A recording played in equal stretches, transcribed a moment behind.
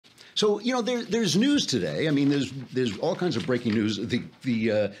So, there's news today. I mean, there's all kinds of breaking news.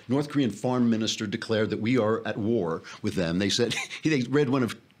 The North Korean foreign minister declared that we are at war with them. They said they read one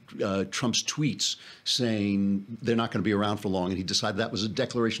of Trump's tweets saying they're not going to be around for long, and he decided that was a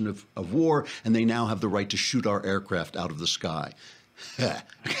declaration of war, and they now have the right to shoot our aircraft out of the sky. Yeah,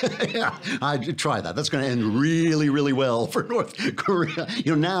 I'd try that. That's going to end really, really well for North Korea.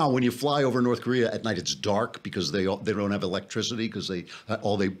 Now when you fly over North Korea at night, it's dark because they don't have electricity because they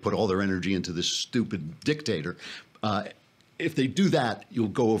put all their energy into this stupid dictator. If they do that, you'll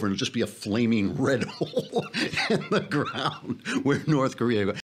go over and it'll just be a flaming red hole in the ground where North Korea goes.